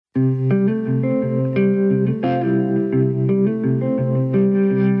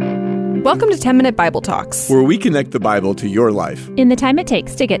Welcome to 10-Minute Bible Talks, where we connect the Bible to your life in the time it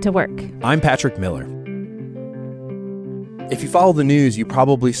takes to get to work. I'm Patrick Miller. If you follow the news, you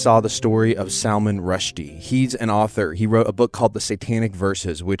probably saw the story of Salman Rushdie. He's an author. He wrote a book called The Satanic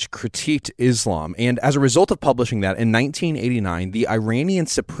Verses, which critiqued Islam. And as a result of publishing that, in 1989, the Iranian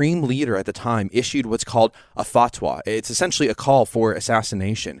supreme leader at the time issued what's called a fatwa. It's essentially a call for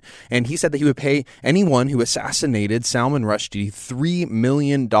assassination. And he said that he would pay anyone who assassinated Salman Rushdie $3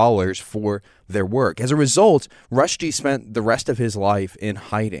 million for their work. As a result, Rushdie spent the rest of his life in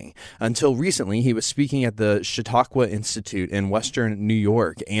hiding. Until recently, he was speaking at the Chautauqua Institute in Western New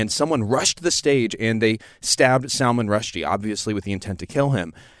York, and someone rushed the stage and they stabbed Salman Rushdie, obviously with the intent to kill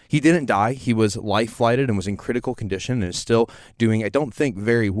him. He didn't die. He was life-flighted and was in critical condition and is still doing, I don't think,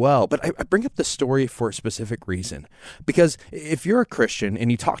 very well. But I bring up the story for a specific reason. Because if you're a Christian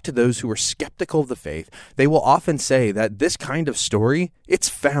and you talk to those who are skeptical of the faith, they will often say that this kind of story, it's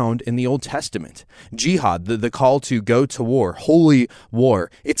found in the Old Testament. Jihad, the call to go to war, holy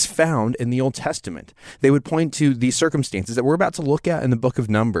war, it's found in the Old Testament. They would point to the circumstances that we're about to look at in the book of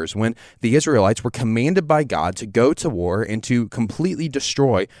Numbers when the Israelites were commanded by God to go to war and to completely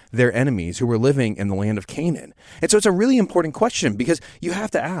destroy their enemies who were living in the land of Canaan. And so it's a really important question because you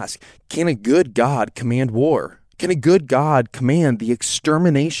have to ask, can a good God command war? Can a good God command the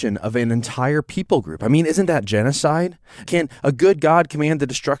extermination of an entire people group? I mean, isn't that genocide? Can a good God command the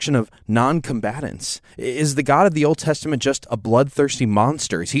destruction of non-combatants? Is the God of the Old Testament just a bloodthirsty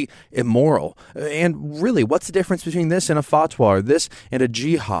monster? Is he immoral? And really, what's the difference between this and a fatwa or this and a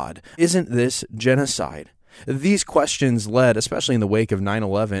jihad? Isn't this genocide? These questions led, especially in the wake of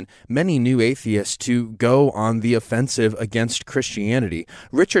 9/11, many new atheists to go on the offensive against Christianity.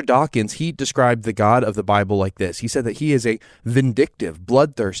 Richard Dawkins, he described the God of the Bible like this. He said that he is a vindictive,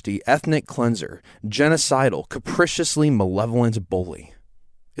 bloodthirsty, ethnic cleanser, genocidal, capriciously malevolent bully.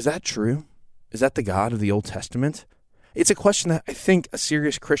 Is that true? Is that the God of the Old Testament? It's a question that I think a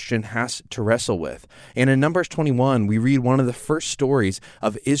serious Christian has to wrestle with. And in Numbers 21, we read one of the first stories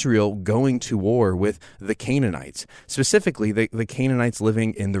of Israel going to war with the Canaanites, specifically the Canaanites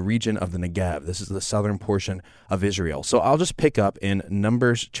living in the region of the Negev. This is the southern portion of Israel. So I'll just pick up in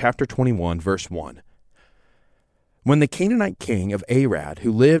Numbers chapter 21, verse 1. When the Canaanite king of Arad,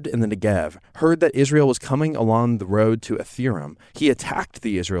 who lived in the Negev, heard that Israel was coming along the road to Athiram, he attacked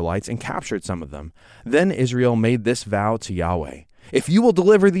the Israelites and captured some of them. Then Israel made this vow to Yahweh: "If you will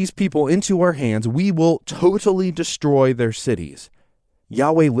deliver these people into our hands, we will totally destroy their cities."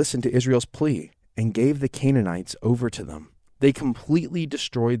 Yahweh listened to Israel's plea and gave the Canaanites over to them. They completely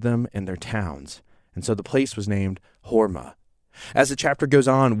destroyed them and their towns, and so the place was named Hormah. As the chapter goes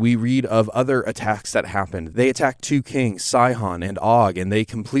on, we read of other attacks that happened. They attacked two kings, Sihon and Og, and they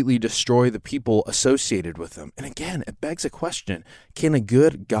completely destroy the people associated with them. And again, it begs a question: can a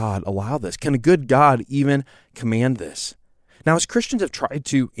good God allow this? Can a good God even command this? Now, as Christians have tried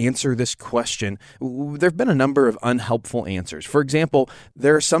to answer this question, there have been a number of unhelpful answers. For example,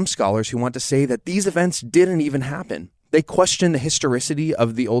 there are some scholars who want to say that these events didn't even happen. They question the historicity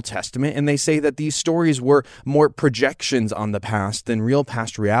of the Old Testament, and they say that these stories were more projections on the past than real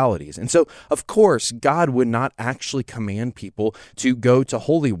past realities. And so, of course, God would not actually command people to go to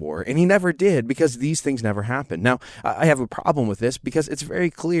holy war, and he never did because these things never happened. Now, I have a problem with this because it's very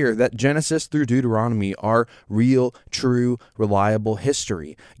clear that Genesis through Deuteronomy are real, true, reliable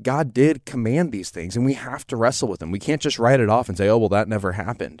history. God did command these things, and we have to wrestle with them. We can't just write it off and say, oh, well, that never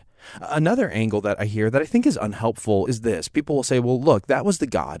happened. Another angle that I hear that I think is unhelpful is this. People will say, well, look, that was the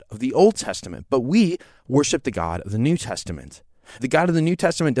God of the Old Testament, but we worship the God of the New Testament. The God of the New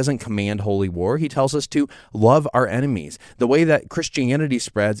Testament doesn't command holy war. He tells us to love our enemies. The way that Christianity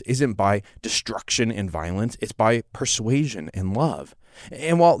spreads isn't by destruction and violence. It's by persuasion and love.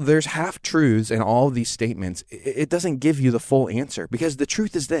 And while there's half-truths in all of these statements, it doesn't give you the full answer, because the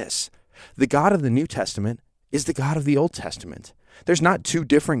truth is this: the God of the New Testament is the God of the Old Testament. There's not two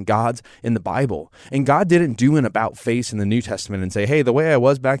different gods in the Bible. And God didn't do an about-face in the New Testament and say, hey, the way I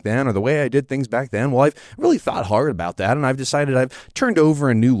was back then or the way I did things back then, well, I've really thought hard about that and I've decided I've turned over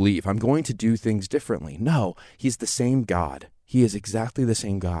a new leaf. I'm going to do things differently. No, he's the same God. He is exactly the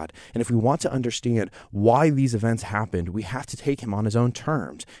same God. And if we want to understand why these events happened, we have to take him on his own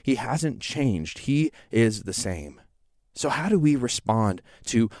terms. He hasn't changed. He is the same. So how do we respond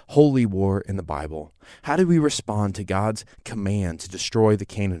to holy war in the Bible? How do we respond to God's command to destroy the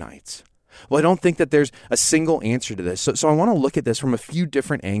Canaanites? Well, I don't think that there's a single answer to this. So I want to look at this from a few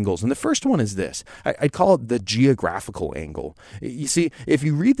different angles. And the first one is this. I'd call it the geographical angle. You see, if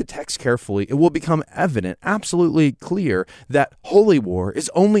you read the text carefully, it will become evident, absolutely clear, that holy war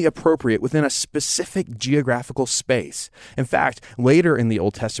is only appropriate within a specific geographical space. In fact, later in the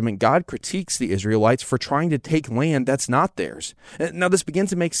Old Testament, God critiques the Israelites for trying to take land that's not theirs. Now, this begins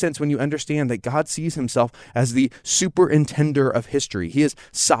to make sense when you understand that God sees himself as the superintender of history. He is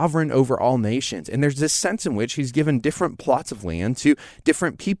sovereign over all nations. And there's this sense in which he's given different plots of land to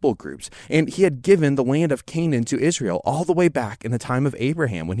different people groups. And he had given the land of Canaan to Israel all the way back in the time of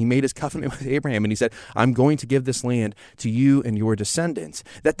Abraham, when he made his covenant with Abraham and he said, I'm going to give this land to you and your descendants.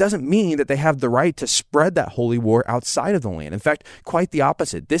 That doesn't mean that they have the right to spread that holy war outside of the land. In fact, quite the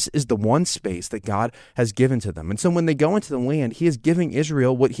opposite. This is the one space that God has given to them. And so when they go into the land, he is giving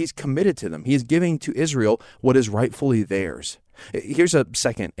Israel what he's committed to them. He is giving to Israel what is rightfully theirs. Here's a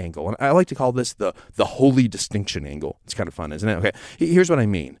second angle, and I like to call this the holy distinction angle. It's kind of fun, isn't it? Okay, here's what I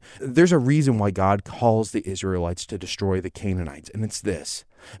mean. There's a reason why God calls the Israelites to destroy the Canaanites, and it's this.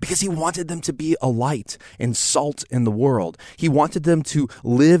 Because he wanted them to be a light and salt in the world. He wanted them to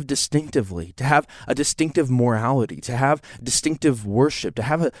live distinctively, to have a distinctive morality, to have distinctive worship, to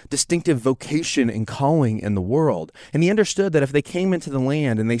have a distinctive vocation and calling in the world. And he understood that if they came into the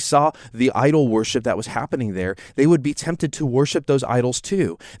land and they saw the idol worship that was happening there, they would be tempted to worship those idols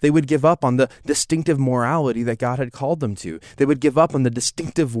too. They would give up on the distinctive morality that God had called them to. They would give up on the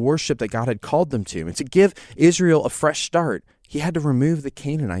distinctive worship that God had called them to. And to give Israel a fresh start, he had to remove the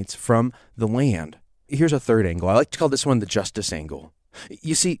Canaanites from the land. Here's a third angle. I like to call this one the justice angle.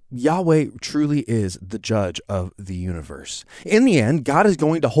 You see, Yahweh truly is the judge of the universe. In the end, God is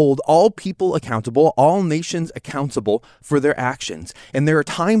going to hold all people accountable, all nations accountable for their actions. And there are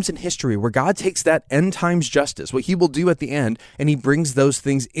times in history where God takes that end times justice, what he will do at the end, and he brings those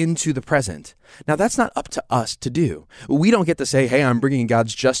things into the present. Now, that's not up to us to do. We don't get to say, hey, I'm bringing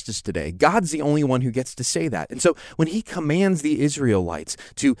God's justice today. God's the only one who gets to say that. And so when he commands the Israelites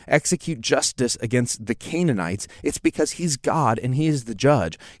to execute justice against the Canaanites, it's because he's God and he is the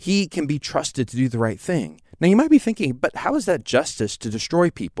judge. He can be trusted to do the right thing. Now, you might be thinking, but how is that justice to destroy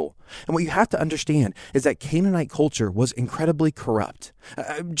people? And what you have to understand is that Canaanite culture was incredibly corrupt.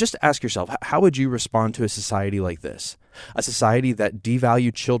 Just ask yourself, how would you respond to a society like this? A society that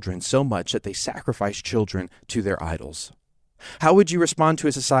devalued children so much that they sacrificed children to their idols. How would you respond to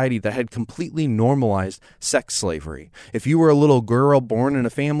a society that had completely normalized sex slavery? If you were a little girl born in a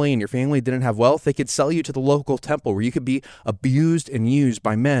family and your family didn't have wealth, they could sell you to the local temple where you could be abused and used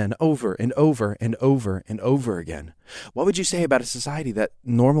by men over and over and over and over again. What would you say about a society that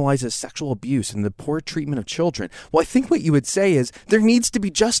normalizes sexual abuse and the poor treatment of children? Well, I think what you would say is there needs to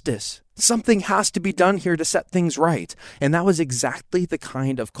be justice. Something has to be done here to set things right. And that was exactly the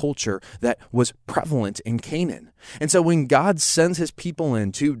kind of culture that was prevalent in Canaan. And so when God sends his people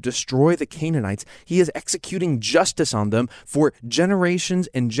in to destroy the Canaanites, he is executing justice on them for generations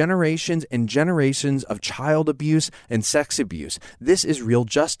and generations and generations of child abuse and sex abuse. This is real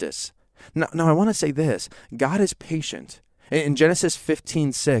justice. Now I want to say this. God is patient. In Genesis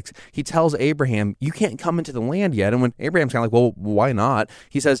 15:6, he tells Abraham, you can't come into the land yet. And when Abraham's kind of like, well, why not?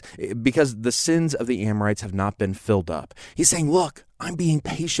 He says, because the sins of the Amorites have not been filled up. He's saying, look, I'm being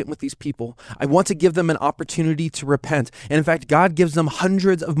patient with these people. I want to give them an opportunity to repent. And in fact, God gives them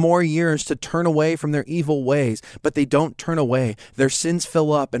hundreds of more years to turn away from their evil ways, but they don't turn away. Their sins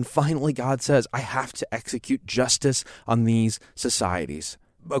fill up. And finally, God says, I have to execute justice on these societies.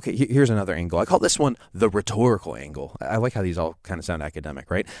 Okay, here's another angle. I call this one the rhetorical angle. I like how these all kind of sound academic,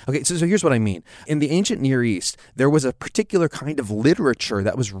 right? Okay, so here's what I mean. In the ancient Near East, there was a particular kind of literature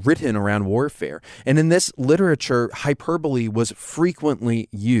that was written around warfare. And in this literature, hyperbole was frequently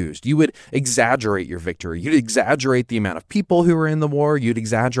used. You would exaggerate your victory. You'd exaggerate the amount of people who were in the war. You'd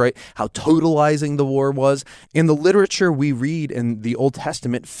exaggerate how totalizing the war was. And the literature we read in the Old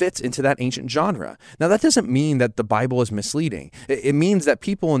Testament fits into that ancient genre. Now, that doesn't mean that the Bible is misleading. It means that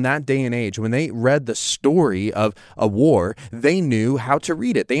people in that day and age, when they read the story of a war, they knew how to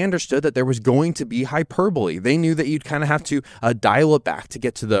read it. They understood that there was going to be hyperbole. They knew that you'd kind of have to dial it back to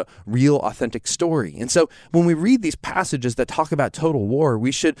get to the real, authentic story. And so when we read these passages that talk about total war,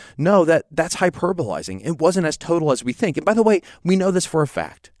 we should know that that's hyperbolizing. It wasn't as total as we think. And by the way, we know this for a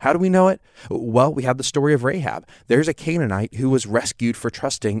fact. How do we know it? Well, we have the story of Rahab. There's a Canaanite who was rescued for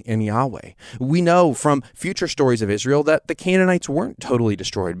trusting in Yahweh. We know from future stories of Israel that the Canaanites weren't totally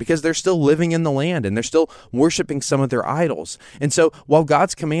destroyed because they're still living in the land and they're still worshiping some of their idols. And so while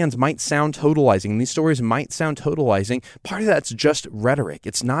God's commands might sound totalizing, these stories might sound totalizing, part of that's just rhetoric.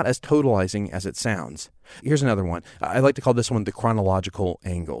 It's not as totalizing as it sounds. Here's another one. I like to call this one the chronological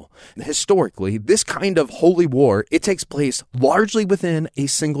angle. Historically, this kind of holy war, it takes place largely within a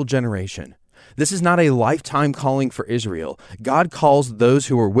single generation. This is not a lifetime calling for Israel. God calls those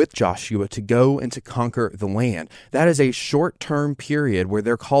who are with Joshua to go and to conquer the land. That is a short-term period where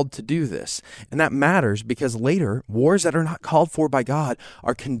they're called to do this. And that matters because later, wars that are not called for by God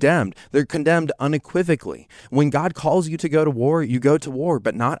are condemned. They're condemned unequivocally. When God calls you to go to war, you go to war,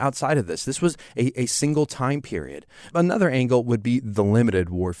 but not outside of this. This was a single time period. Another angle would be the limited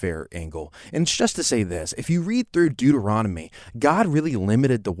warfare angle. And it's just to say this, if you read through Deuteronomy, God really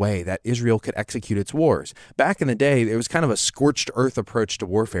limited the way that Israel could execute its wars. Back in the day, it was kind of a scorched earth approach to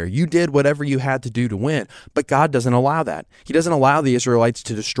warfare. You did whatever you had to do to win, but God doesn't allow that. He doesn't allow the Israelites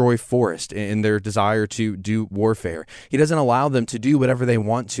to destroy forest in their desire to do warfare. He doesn't allow them to do whatever they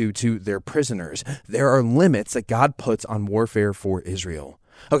want to their prisoners. There are limits that God puts on warfare for Israel.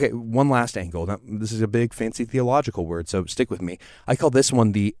 Okay, one last angle. Now, this is a big, fancy theological word, so stick with me. I call this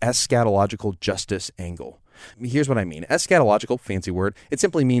one the eschatological justice angle. Here's what I mean. Eschatological, fancy word, it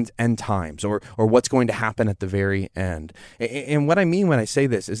simply means end times or what's going to happen at the very end. And what I mean when I say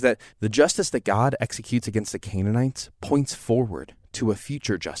this is that the justice that God executes against the Canaanites points forward to a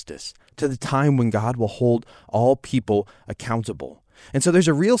future justice, to the time when God will hold all people accountable. And so there's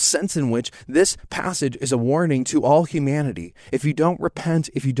a real sense in which this passage is a warning to all humanity. If you don't repent,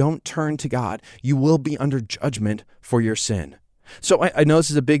 if you don't turn to God, you will be under judgment for your sin. So I know this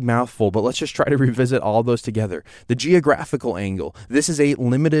is a big mouthful, but let's just try to revisit all those together. The geographical angle, this is a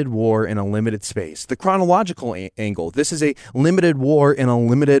limited war in a limited space. The chronological angle, this is a limited war in a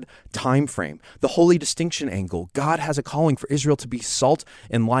limited time frame. The holy distinction angle, God has a calling for Israel to be salt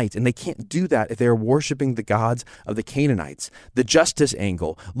and light, and they can't do that if they are worshiping the gods of the Canaanites. The justice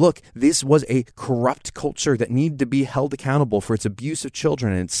angle, look, this was a corrupt culture that needed to be held accountable for its abuse of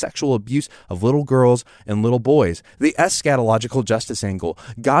children and its sexual abuse of little girls and little boys. The eschatological justice angle,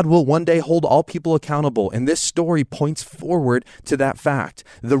 God will one day hold all people accountable, and this story points forward to that fact.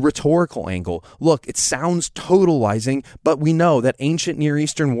 The rhetorical angle, look, it sounds totalizing, but we know that ancient Near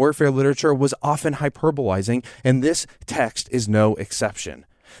Eastern warfare literature was often hyperbolizing, and this text is no exception.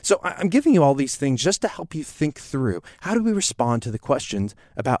 So I'm giving you all these things just to help you think through, how do we respond to the questions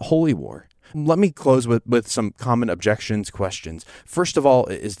about holy war? Let me close with some common objections questions. First of all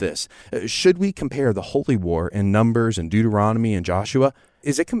is this. Should we compare the holy war in Numbers and Deuteronomy and Joshua?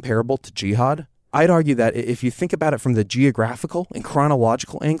 Is it comparable to jihad? I'd argue that if you think about it from the geographical and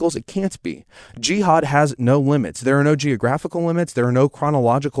chronological angles, it can't be. Jihad has no limits. There are no geographical limits. There are no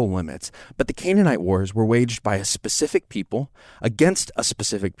chronological limits. But the Canaanite wars were waged by a specific people against a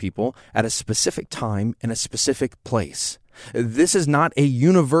specific people at a specific time in a specific place. This is not a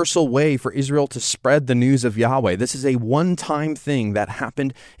universal way for Israel to spread the news of Yahweh. This is a one-time thing that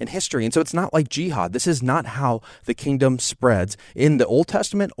happened in history. And so it's not like jihad. This is not how the kingdom spreads in the Old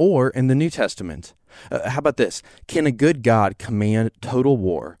Testament or in the New Testament. How about this? Can a good God command total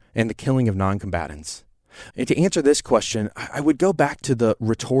war and the killing of non-combatants? And to answer this question, I would go back to the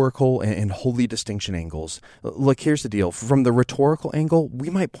rhetorical and holy distinction angles. Look, here's the deal. From the rhetorical angle, we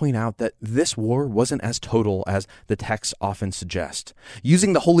might point out that this war wasn't as total as the texts often suggest.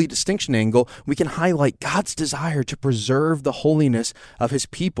 Using the holy distinction angle, we can highlight God's desire to preserve the holiness of his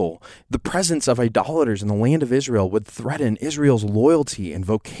people. The presence of idolaters in the land of Israel would threaten Israel's loyalty and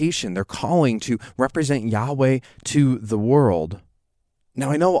vocation, their calling to represent Yahweh to the world. Now,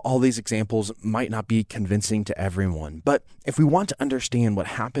 I know all these examples might not be convincing to everyone, but if we want to understand what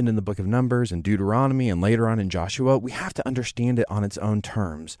happened in the book of Numbers and Deuteronomy and later on in Joshua, we have to understand it on its own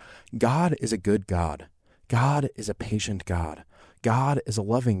terms. God is a good God. God is a patient God. God is a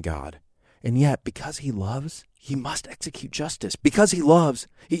loving God. And yet, because he loves, he must execute justice. Because he loves,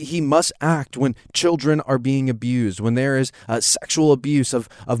 he must act when children are being abused, when there is sexual abuse of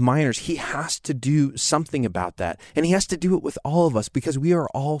minors. He has to do something about that. And he has to do it with all of us because we are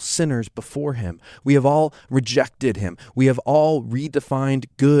all sinners before him. We have all rejected him. We have all redefined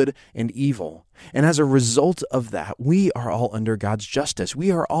good and evil. And as a result of that, we are all under God's justice.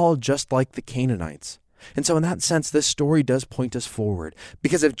 We are all just like the Canaanites. And so in that sense, this story does point us forward.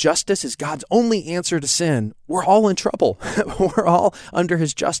 Because if justice is God's only answer to sin, we're all in trouble. We're all under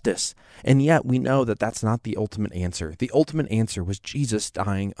his justice. And yet we know that that's not the ultimate answer. The ultimate answer was Jesus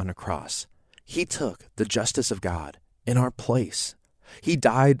dying on a cross. He took the justice of God in our place. He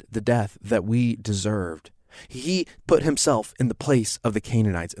died the death that we deserved. He put himself in the place of the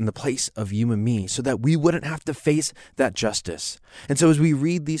Canaanites, in the place of you and me, so that we wouldn't have to face that justice. And so as we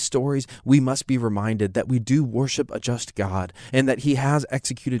read these stories, we must be reminded that we do worship a just God and that he has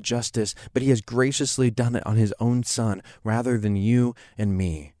executed justice, but he has graciously done it on his own Son rather than you and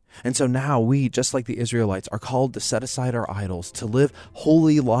me. And so now we, just like the Israelites, are called to set aside our idols, to live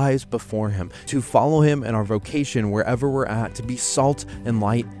holy lives before him, to follow him in our vocation wherever we're at, to be salt and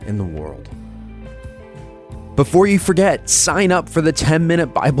light in the world. Before you forget, sign up for the 10-Minute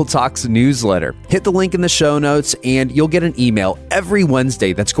Bible Talks newsletter. Hit the link in the show notes and you'll get an email every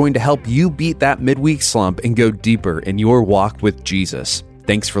Wednesday that's going to help you beat that midweek slump and go deeper in your walk with Jesus.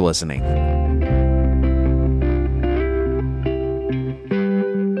 Thanks for listening.